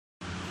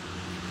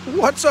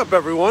What's up,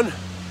 everyone?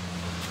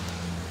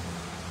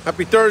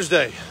 Happy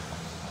Thursday.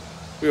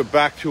 We are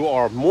back to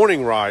our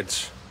morning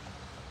rides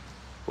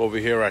over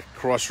here at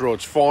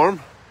Crossroads Farm.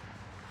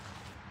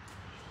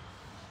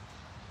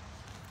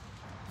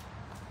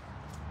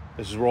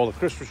 This is where all the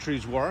Christmas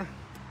trees were,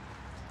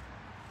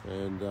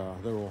 and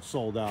they're all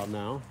sold out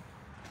now.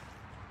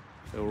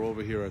 And we're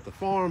over here at the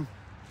farm.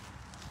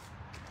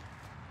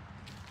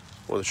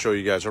 I want to show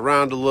you guys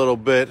around a little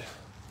bit,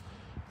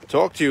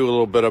 talk to you a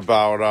little bit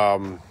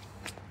about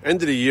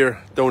end of the year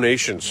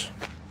donations.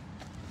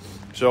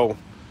 So a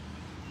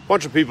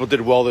bunch of people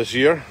did well this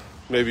year.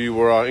 Maybe you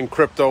were in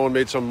crypto and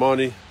made some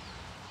money.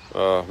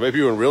 Maybe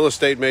you were in real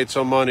estate, made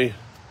some money.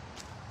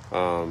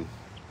 I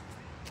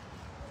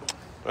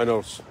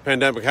know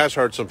pandemic has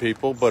hurt some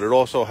people, but it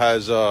also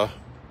has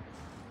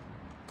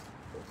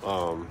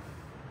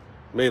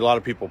made a lot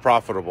of people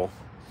profitable.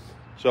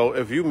 So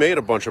if you made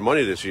a bunch of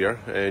money this year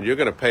and you're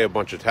going to pay a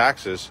bunch of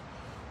taxes,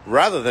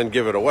 rather than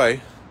give it away,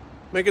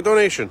 make a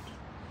donation.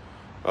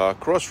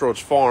 Crossroads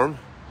Farm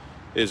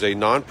is a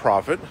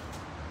non-profit,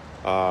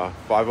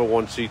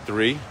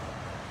 501c3.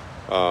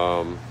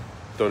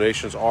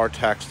 Donations are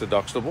tax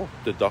deductible.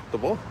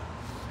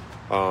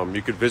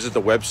 You could visit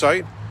the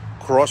website,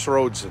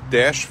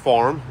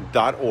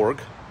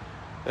 crossroads-farm.org,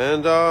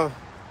 and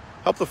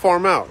help the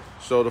farm out.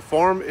 So the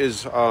farm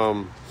is,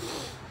 the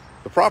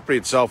property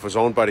itself is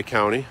owned by the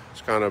county.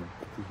 It's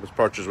was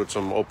purchased with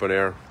some open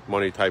air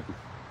money type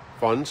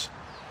funds.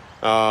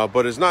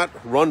 But it's not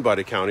run by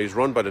the county. It's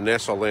run by the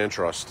Nassau Land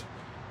Trust,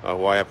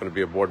 who I happen to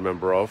be a board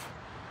member of.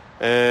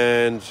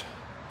 And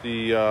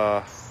the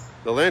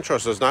Land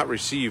Trust does not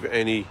receive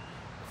any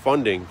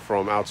funding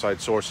from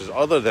outside sources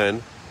other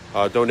than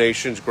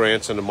donations,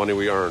 grants, and the money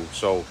we earn.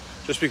 So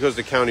just because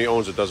the county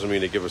owns it doesn't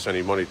mean they give us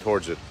any money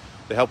towards it.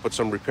 They help with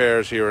some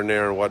repairs here and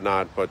there and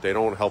whatnot, but they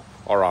don't help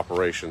our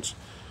operations.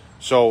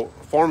 So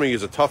farming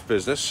is a tough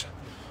business,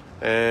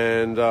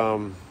 and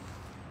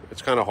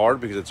it's kind of hard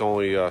because it's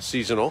only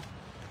seasonal,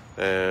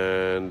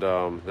 and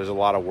there's a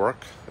lot of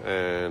work,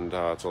 and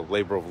it's a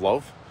labor of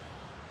love,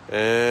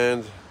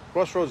 and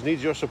Crossroads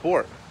needs your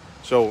support.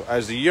 So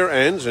as the year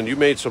ends and you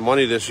made some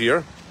money this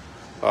year,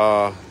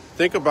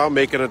 think about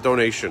making a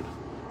donation.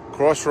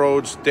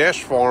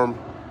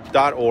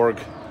 Crossroads-farm.org,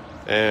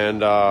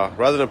 and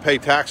rather than pay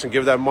tax and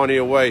give that money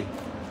away,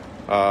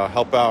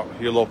 help out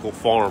your local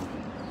farm.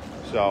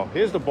 So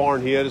here's the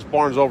barn here. This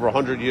barn's over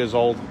 100 years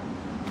old.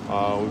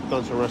 We've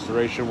done some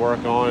restoration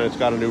work on it. It's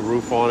got a new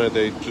roof on it.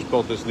 They just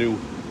built this new,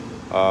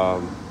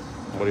 what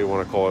do you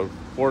want to call it?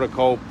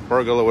 Portico,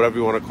 pergola, whatever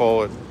you want to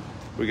call it.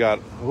 We got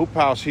a hoop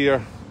house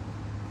here.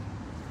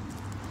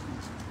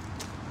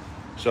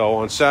 So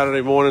on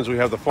Saturday mornings, we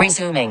have the farm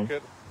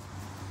market.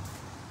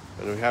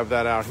 And we have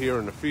that out here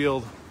in the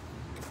field.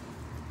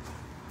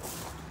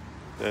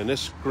 And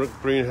this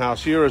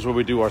greenhouse here is where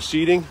we do our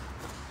seeding.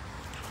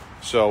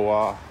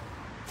 So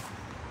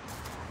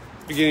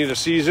beginning of the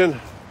season,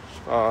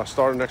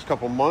 starting next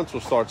couple months,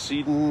 we'll start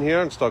seeding in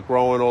here and start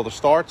growing all the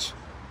starts,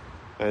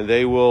 and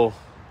they will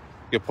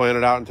get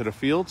planted out into the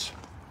fields.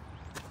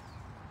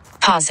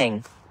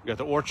 Pausing. We got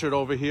the orchard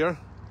over here.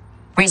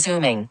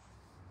 Resuming.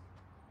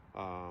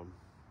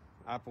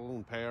 Apple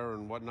and pear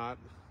and whatnot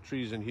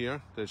trees in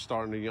here. They're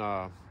starting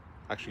to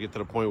actually get to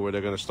the point where they're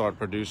going to start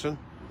producing.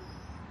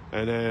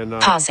 And then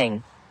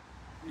pausing.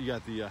 You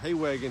got the hay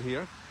wagon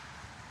here.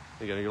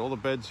 You got to get all the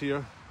beds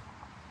here,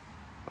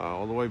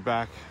 all the way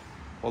back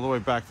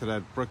to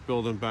that brick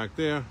building back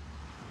there,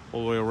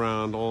 all the way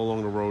around, all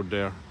along the road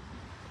there.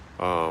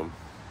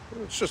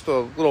 It's just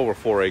a little over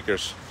 4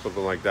 acres,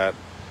 something like that.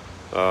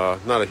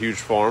 Not a huge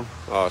farm.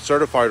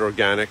 Certified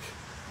organic,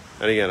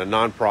 and again, a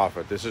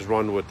non-profit. This is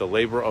run with the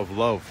labor of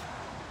love.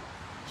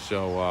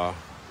 So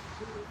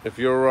if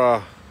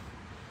you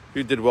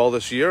did well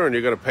this year and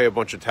you're going to pay a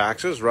bunch of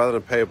taxes, rather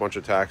than pay a bunch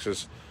of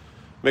taxes,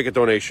 make a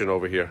donation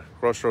over here,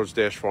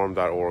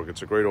 crossroads-farm.org.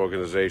 It's a great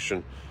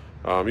organization.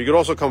 You could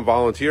also come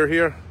volunteer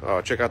here.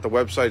 Check out the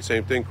website,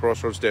 same thing,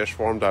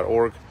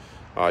 crossroads-farm.org.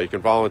 You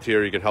can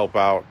volunteer, you can help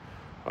out.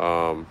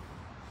 A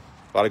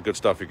lot of good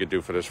stuff you could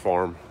do for this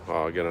farm.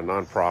 Again, a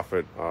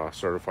non-profit,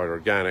 certified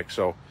organic.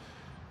 So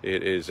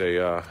it is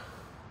a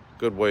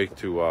good way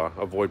to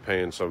avoid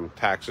paying some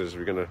taxes. If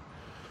you're going to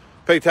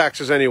pay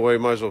taxes anyway,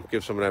 might as well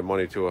give some of that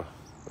money to a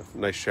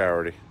nice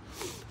charity.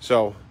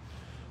 So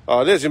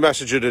there's your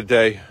message of the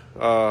day.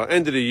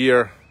 End of the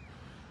year,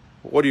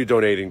 what are you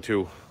donating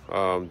to?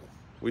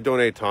 We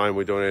donate time,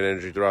 we donate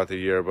energy throughout the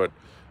year, but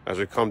as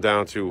we come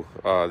down to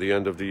the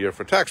end of the year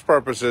for tax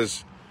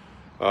purposes,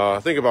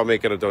 think about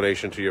making a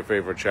donation to your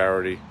favorite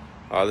charity.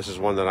 This is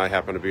one that I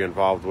happen to be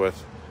involved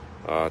with.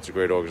 It's a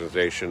great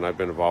organization. I've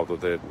been involved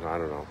with it, I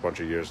don't know, a bunch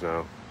of years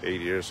now, 8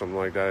 years, something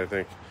like that, I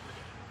think.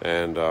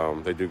 And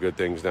they do good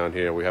things down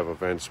here. We have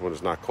events when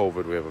it's not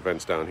COVID. We have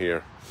events down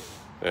here,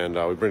 and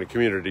we bring the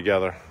community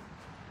together.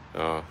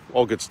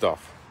 All good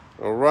stuff.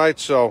 All right,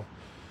 so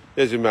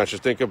there's your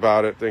message. Think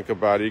about it. You're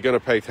going to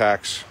pay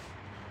tax.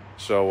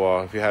 So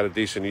if you had a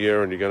decent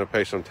year and you're going to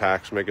pay some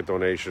tax, make a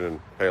donation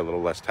and pay a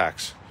little less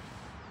tax.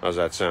 How's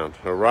that sound?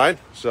 All right,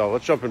 so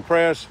let's jump in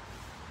prayers.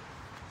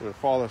 In the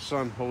Father,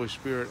 Son, Holy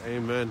Spirit,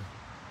 amen.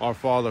 Our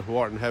Father, who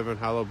art in heaven,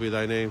 hallowed be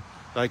thy name.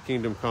 Thy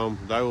kingdom come,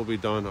 thy will be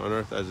done on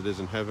earth as it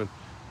is in heaven.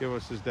 Give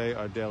us this day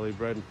our daily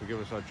bread, and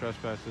forgive us our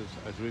trespasses,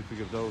 as we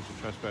forgive those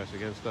who trespass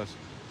against us.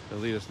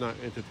 And lead us not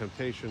into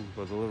temptation,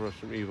 but deliver us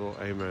from evil.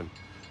 Amen.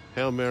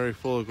 Hail Mary,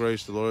 full of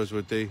grace, the Lord is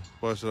with thee.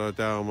 Blessed art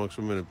thou amongst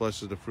women, and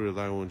blessed is the fruit of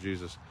thy womb,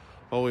 Jesus.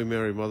 Holy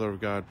Mary, Mother of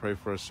God, pray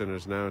for us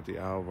sinners now at the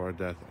hour of our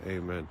death.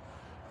 Amen.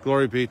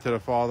 Glory be to the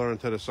Father, and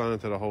to the Son, and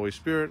to the Holy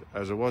Spirit,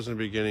 as it was in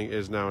the beginning,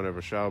 is now, and ever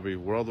shall be,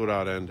 world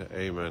without end.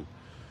 Amen.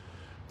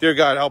 Dear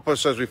God, help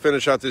us as we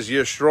finish out this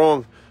year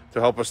strong, to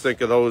help us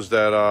think of those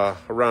that are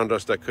around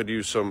us that could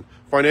use some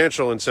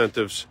financial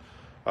incentives.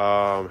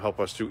 Help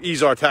us to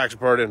ease our tax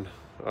burden.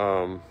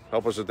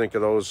 Help us to think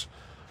of those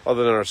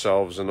other than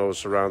ourselves and those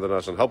surrounding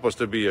us, and help us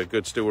to be a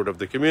good steward of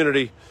the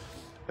community,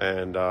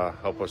 and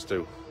help us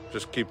to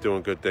just keep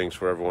doing good things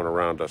for everyone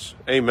around us.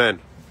 Amen.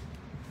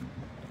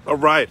 All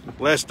right,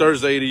 last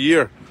Thursday of the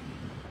year,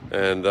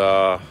 and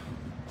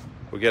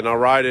we're getting our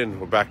ride in.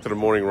 We're back to the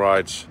morning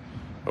rides.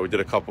 We did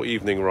a couple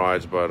evening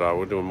rides, but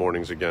we're doing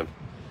mornings again.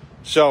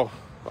 So,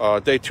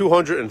 day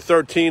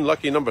 213,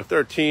 lucky number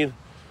 13,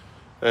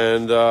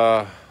 and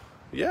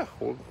yeah,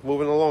 we're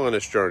moving along on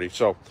this journey.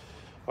 So,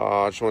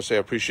 I just want to say I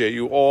appreciate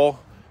you all.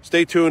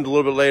 Stay tuned a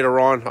little bit later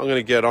on. I'm going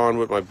to get on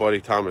with my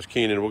buddy Thomas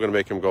Keenan. We're going to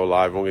make him go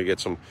live. We're going to get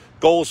some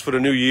goals for the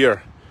new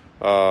year.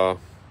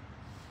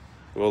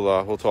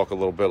 We'll talk a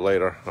little bit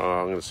later.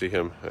 I'm going to see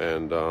him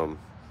and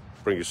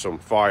bring you some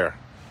fire.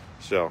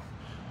 So,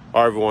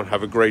 all right, everyone,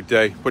 have a great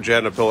day. Put your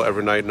head on a pillow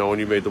every night knowing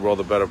you made the world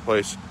a better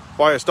place.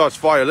 Fire starts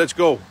fire. Let's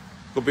go.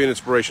 Go be an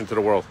inspiration to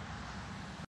the world.